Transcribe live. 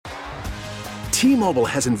T-Mobile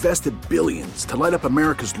has invested billions to light up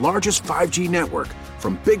America's largest 5G network,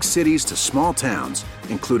 from big cities to small towns,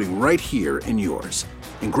 including right here in yours.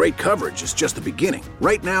 And great coverage is just the beginning.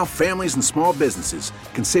 Right now, families and small businesses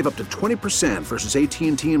can save up to 20% versus AT&T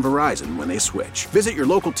and Verizon when they switch. Visit your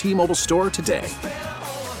local T-Mobile store today.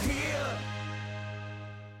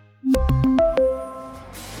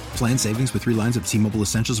 Plan savings with 3 lines of T-Mobile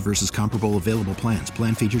Essentials versus comparable available plans.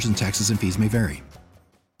 Plan features and taxes and fees may vary.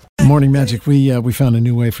 Morning Magic, we found a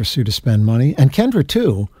new way for Sue to spend money, and Kendra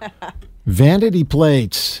too. Vanity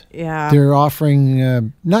plates. Yeah. They're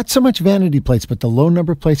offering not so much vanity plates, but the low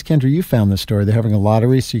number plates. Kendra, you found this story. They're having a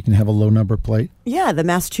lottery so you can have a low number plate. Yeah, the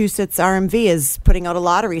Massachusetts RMV is putting out a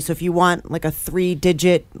lottery. So if you want like a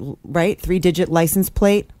 3-digit license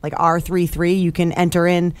plate, like R33, you can enter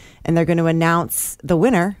in, and they're going to announce the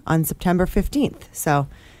winner on September 15th. So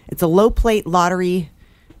it's a low plate lottery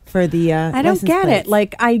for the I don't get plates. it.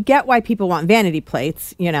 Like, I get why people want vanity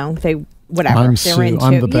plates. You know, whatever I'm they're Sue. into.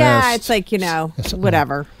 I'm the best. Yeah, it's like,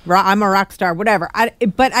 whatever. I'm a rock star, whatever.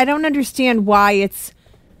 But I don't understand why it's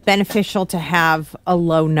beneficial to have a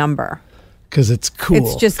low number. Because it's cool.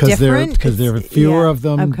 It's just different? Because there are fewer of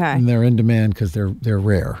them, Okay. and they're in demand because they're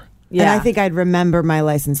rare. Yeah. And I think I'd remember my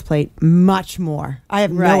license plate much more. I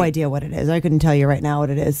have no idea what it is. I couldn't tell you right now what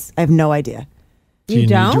it is. I have no idea. Do you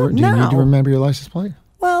don't? need to remember your license plate?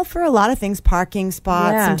 Well, for a lot of things, parking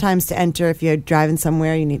spots, Yeah. sometimes to enter if you're driving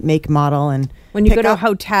somewhere, you need make, model, and when you pick go to a up.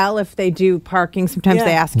 hotel, if they do parking, sometimes Yeah.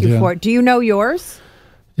 they ask you Yeah. for it. Do you know yours?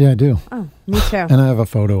 Yeah, I do. Oh, me too. And I have a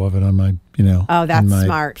photo of it on my, Oh, that's on my-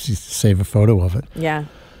 smart. Save a photo of it. Yeah.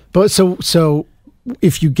 But so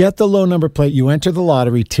if you get the low number plate, you enter the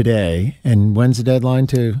lottery today. And when's the deadline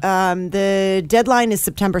to? The deadline is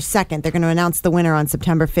September 2nd. They're going to announce the winner on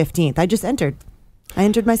September 15th. I just entered. I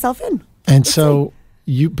entered myself in. And so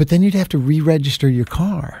but then you'd have to re-register your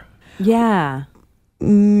car. Yeah.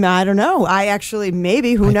 I don't know. I actually,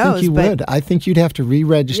 maybe, who knows? I think you would. I think you'd have to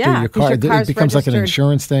re-register Yeah, your 'cause car. your car's It becomes like an registered.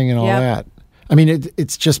 insurance thing and all Yep. that. I mean,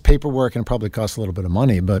 it's just paperwork and it probably costs a little bit of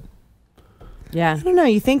money, but Yeah. I don't know.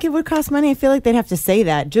 You think it would cost money? I feel like they'd have to say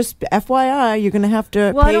that. Just FYI, you're going to have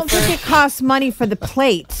to Well, pay I don't for think it costs money for the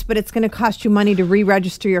plate, but it's going to cost you money to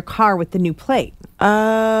re-register your car with the new plate.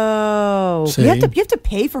 Oh. See? You have to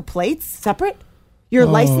pay for plates separate? Your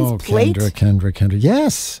license plate? Kendra.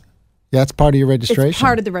 Yes. That's part of your registration. It's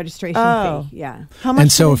part of the registration fee. Yeah. How much? And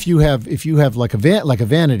so if you have like a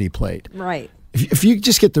vanity plate, Right. if you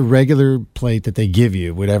just get the regular plate that they give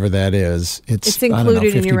you, whatever that is, it's I don't know,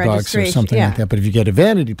 included in your $50 or registration, something yeah. like that. But if you get a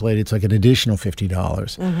vanity plate, it's like an additional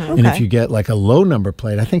 $50. And if Okay. you get like a low number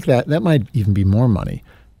plate, I think that might even be more money.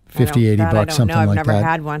 50, 80 that I bucks, don't something know. I've like never that.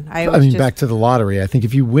 had one. I always mean, just- back to the lottery. I think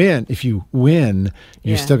if you win, you're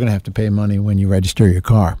Yeah. still going to have to pay money when you register your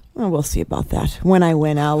car. Oh, we'll see about that. When I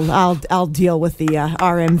win, I'll deal with the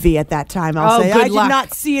RMV at that time. I'll Oh, say good I luck. did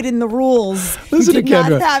not see it in the rules. Listen you to did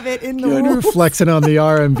not Kendra. have it in the Kendra rules. flexing on the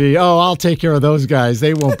RMV. Oh, I'll take care of those guys.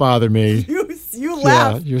 They won't bother me. You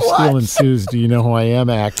laugh. Yeah, you're What? stealing Sue's "Do You Know Who I Am"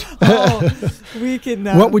 act. Oh, we can.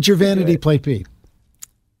 What would your vanity plate be?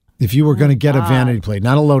 If you were going to get a vanity plate,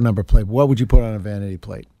 not a low number plate, what would you put on a vanity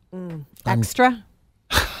plate? Extra?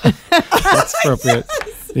 That's appropriate.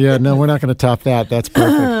 Yeah, no, we're not going to top that. That's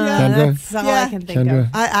perfect. Kendra? That's all Yeah. I can think Kendra? of.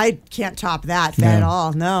 I can't top that at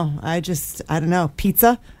all. No, I don't know.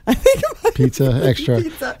 Pizza. I think it might be Pizza, extra.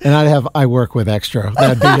 Pizza. And I work with extra.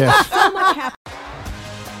 That'd be it.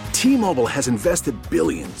 T-Mobile has invested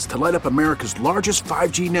billions to light up America's largest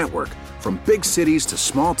 5G network, from big cities to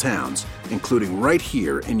small towns, including right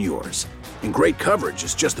here in yours. And great coverage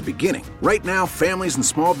is just the beginning. Right now, families and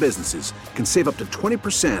small businesses can save up to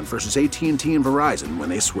 20% versus AT&T and Verizon when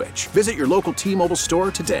they switch. Visit your local T-Mobile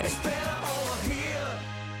store today.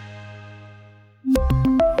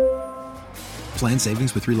 Plan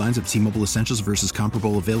savings with 3 lines of T-Mobile Essentials versus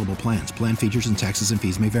comparable available plans. Plan features and taxes and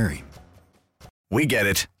fees may vary. We get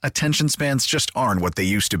it. Attention spans just aren't what they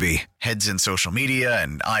used to be. Heads in social media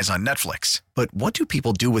and eyes on Netflix. But what do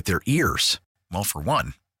people do with their ears? Well, for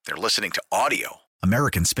one, they're listening to audio.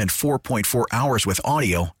 Americans spend 4.4 hours with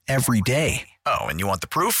audio every day. Oh, and you want the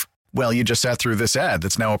proof? Well, you just sat through this ad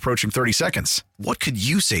that's now approaching 30 seconds. What could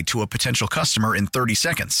you say to a potential customer in 30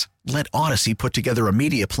 seconds? Let Odyssey put together a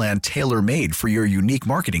media plan tailor-made for your unique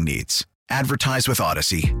marketing needs. Advertise with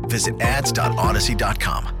Odyssey. Visit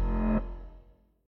ads.odyssey.com.